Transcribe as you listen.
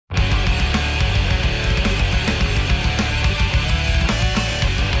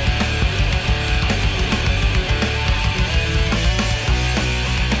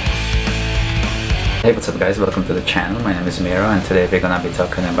Hey, what's up guys, welcome to the channel. My name is Miro and today we're gonna be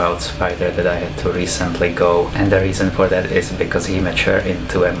talking about spider that I had to recently go, and the reason for that is because he matured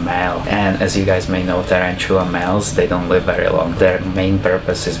into a male. And as you guys may know, tarantula males, they don't live very long. Their main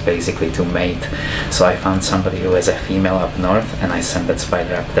purpose is basically to mate. So I found somebody who has a female up north and I sent that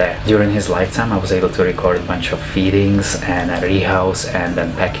spider up there. During his lifetime I was able to record a bunch of feedings and a rehouse and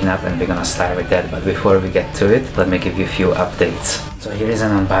then packing up, and we're gonna start with that. But before we get to it, let me give you a few updates. So here is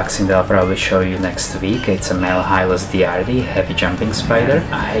an unboxing that I'll probably show you next week. It's a male Hylas DRD, heavy jumping spider.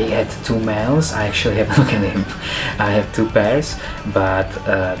 I had two males. I actually have, look at him. I have two pairs, but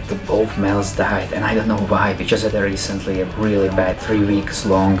both males died, and I don't know why. We just had recently a really bad 3 weeks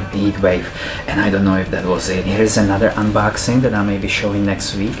long heat wave, and I don't know if that was it. Here is another unboxing that I may be showing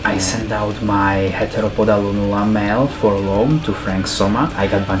next week. I sent out my heteropoda lunula male for loan to Frank Somma. I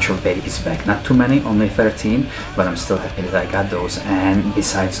got a bunch of babies back, not too many, only 13, but I'm still happy that I got those. And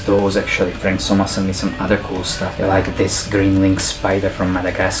besides those, actually Frank Somma sent me some other cool stuff, like this green lynx spider from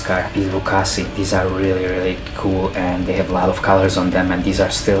Madagascar, the Lucasi. These are really cool and they have a lot of colors on them, and these are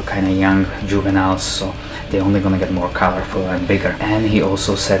still kind of young juveniles, so they're only gonna get more colorful and bigger. And he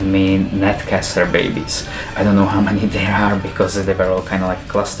also sent me netcaster babies. I don't know how many there are because they were all kind of like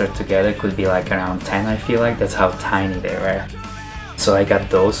clustered together. Could be like around 10, I feel like. That's how tiny they were. So I got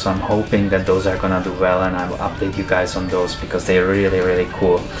those, so I'm hoping that those are gonna do well, and I will update you guys on those because they're really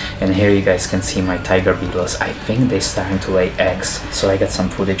cool. And here you guys can see my tiger beetles. I think they're starting to lay eggs, so I got some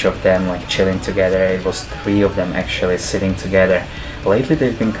footage of them like chilling together. It was 3 of them actually sitting together. Lately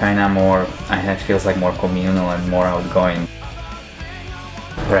they've been kind of more, it feels like more communal and more outgoing.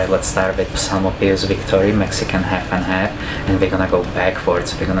 Alright, let's start with Psalmopoeus victori, Mexican half and half, and we're gonna go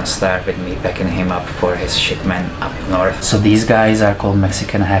backwards. We're gonna start with me packing him up for his shipment up north. So these guys are called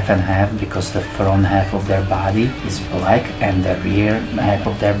Mexican half and half because the front half of their body is black and the rear half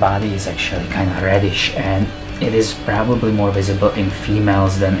of their body is actually kind of reddish, and it is probably more visible in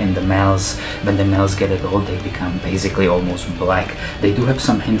females than in the males. When the males get old, they become basically almost black. They do have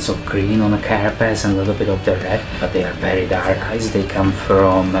some hints of green on the carapace and a little bit of the red, but they are very dark. Guys, they come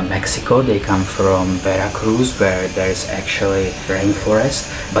from Mexico, they come from Veracruz, where there is actually rainforest.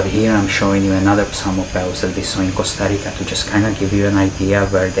 But here I'm showing you another Psalmopoeus that we saw in Costa Rica to just kind of give you an idea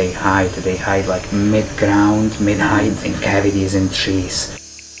where they hide. They hide like mid-ground, mid-height in cavities in trees.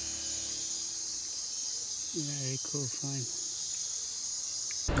 Very cool, fine.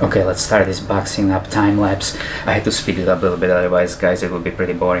 Okay, let's start this boxing up time lapse. I had to speed it up a little bit, otherwise guys it would be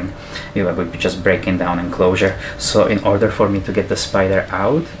pretty boring. We would be just breaking down enclosure. So in order for me to get the spider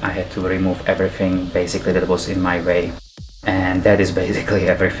out, I had to remove everything basically that was in my way. And that is basically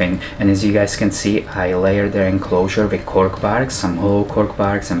everything. And as you guys can see, I layered their enclosure with cork barks, some hollow cork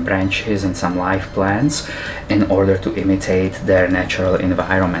barks and branches and some live plants in order to imitate their natural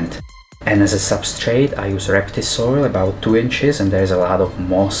environment. And as a substrate, I use repti soil about 2 inches, and there's a lot of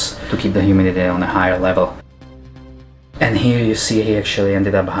moss to keep the humidity on a higher level. And here you see he actually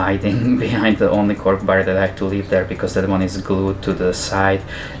ended up hiding behind the only cork bar that I had to leave there because that one is glued to the side,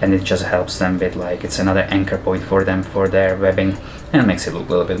 and it just helps them with, like, it's another anchor point for them for their webbing, and it makes it look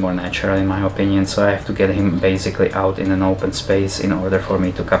a little bit more natural in my opinion. So I have to get him basically out in an open space in order for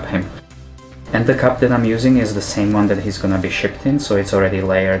me to cup him. And the cup that I'm using is the same one that he's gonna be shipped in, so it's already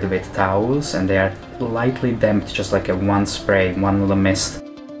layered with towels and they are lightly damped, just like a one spray, one little mist.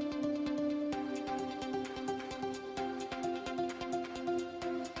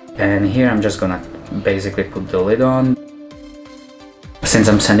 And here I'm just gonna basically put the lid on. Since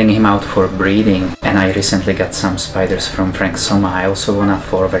I'm sending him out for breeding and I recently got some spiders from Frank Somma, I also want to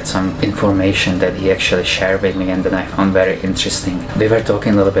forward some information that he actually shared with me and that I found very interesting. We were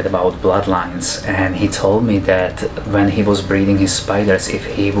talking a little bit about bloodlines, and he told me that when he was breeding his spiders, if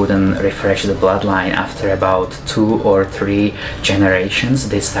he wouldn't refresh the bloodline after about 2 or 3 generations,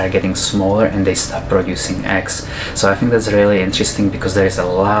 they start getting smaller and they stop producing eggs. So I think that's really interesting because there is a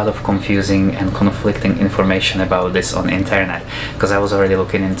lot of confusing and conflicting information about this on internet, because I was already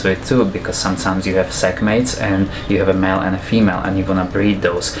looking into it too, because sometimes you have sac mates and you have a male and a female and you wanna breed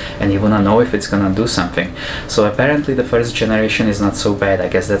those and you wanna know if it's gonna do something. So apparently the first generation is not so bad. I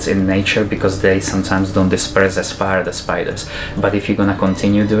guess that's in nature because they sometimes don't disperse as far, the spiders. But if you're gonna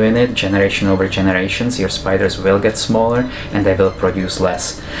continue doing it generation over generations, your spiders will get smaller and they will produce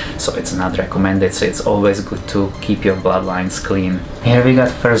less. So it's not recommended, so it's always good to keep your bloodlines clean. Here we got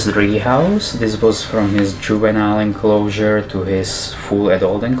first rehouse. This was from his juvenile enclosure to his full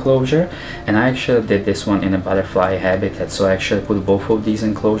adult enclosure, and I actually actually did this one in a butterfly habitat, so I actually put both of these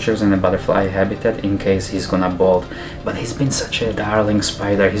enclosures in a butterfly habitat in case he's gonna bolt. But he's been such a darling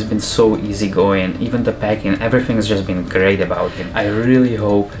spider, he's been so easygoing, even the packing, everything's just been great about him. I really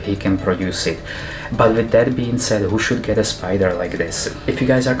hope he can produce it. But with that being said, who should get a spider like this? If you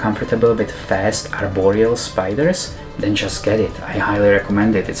guys are comfortable with fast arboreal spiders, then just get it. I highly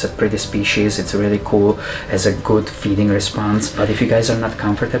recommend it. It's a pretty species, it's really cool, has a good feeding response. But if you guys are not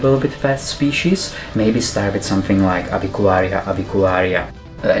comfortable with fast species, maybe start with something like Avicularia avicularia.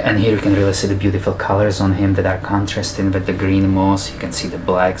 And here you can really see the beautiful colors on him that are contrasting with the green moss. You can see the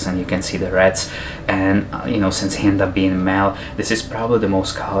blacks and you can see the reds. And you know, since he ended up being male, this is probably the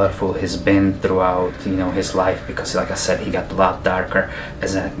most colorful he's been throughout, you know, his life, because like I said, he got a lot darker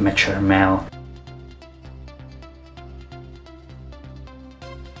as a mature male.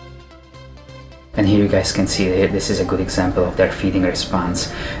 And here you guys can see that this is a good example of their feeding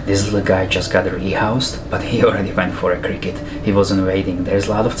response. This little guy just got rehoused, but he already went for a cricket. He wasn't waiting. There's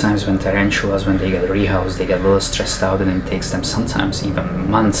a lot of times when tarantulas, when they get rehoused, they get a little stressed out, and it takes them sometimes even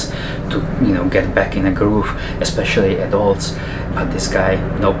months to, you know, get back in a groove, especially adults. But this guy,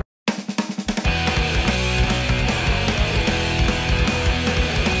 nope.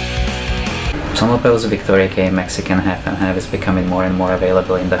 Psalmopoeus victori Mexican half and half is becoming more and more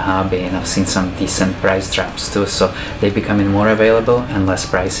available in the hobby, and I've seen some decent price drops too, so they're becoming more available and less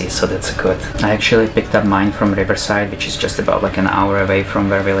pricey, so that's good. I actually picked up mine from Riverside, which is just about like an hour away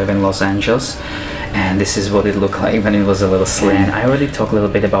from where we live in Los Angeles. And this is what it looked like when it was a little slim. And I already talked a little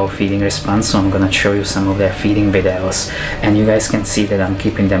bit about feeding response, so I'm gonna show you some of their feeding videos. And you guys can see that I'm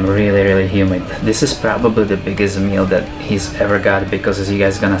keeping them really humid. This is probably the biggest meal that he's ever got, because as you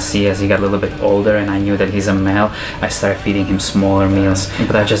guys gonna see, as he got a little bit older and I knew that he's a male, I started feeding him smaller meals.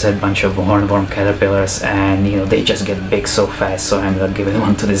 But I just had a bunch of hornworm caterpillars, and you know, they just get big so fast, so I ended up giving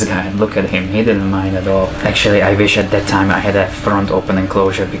one to this guy, and look at him, he didn't mind at all. Actually, I wish at that time I had a front open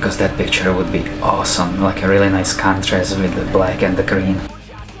enclosure, because that picture would be awesome, like a really nice contrast with the black and the green.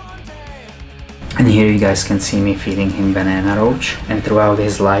 And here you guys can see me feeding him banana roach, and throughout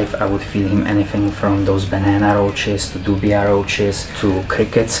his life I would feed him anything from those banana roaches to dubia roaches to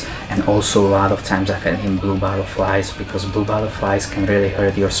crickets, and also a lot of times I fed him blue bottle flies, because blue bottle flies can really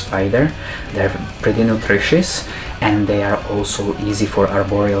hurt your spider. They're pretty nutritious, and they are also easy for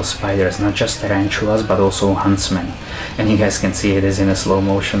arboreal spiders, not just tarantulas but also huntsmen. And you guys can see it is in a slow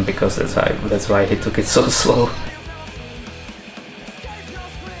motion, because that's why he took it so slow.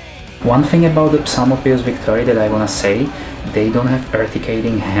 One thing about the Psalmopoeus victori that I wanna say, they don't have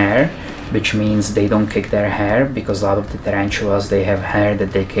urticating hair, which means they don't kick their hair, because a lot of the tarantulas, they have hair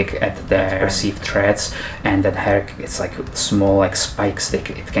that they kick at their perceived threads, and that hair, it's like small like spikes, it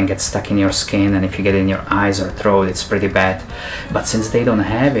can get stuck in your skin, and if you get it in your eyes or throat, it's pretty bad. But since they don't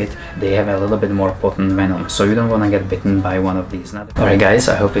have it, they have a little bit more potent venom, so you don't want to get bitten by one of these. Alright guys,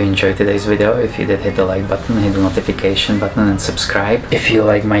 I hope you enjoyed today's video. If you did, hit the like button, hit the notification button, and subscribe. If you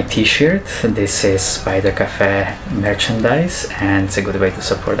like my t-shirt, this is Spider Cafe merchandise, and it's a good way to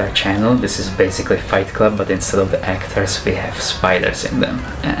support our channel. This is basically Fight Club, but instead of the actors we have spiders in them,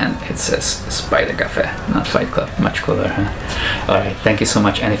 and it says Spider Cafe, not Fight Club. Much cooler, huh? Alright, thank you so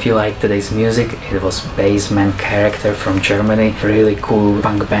much. And if you like today's music, it was Basement Character from Germany, really cool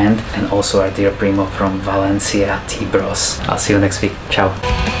punk band, and also our dear primo from Valencia, T-Bros. I'll see you next week. Ciao.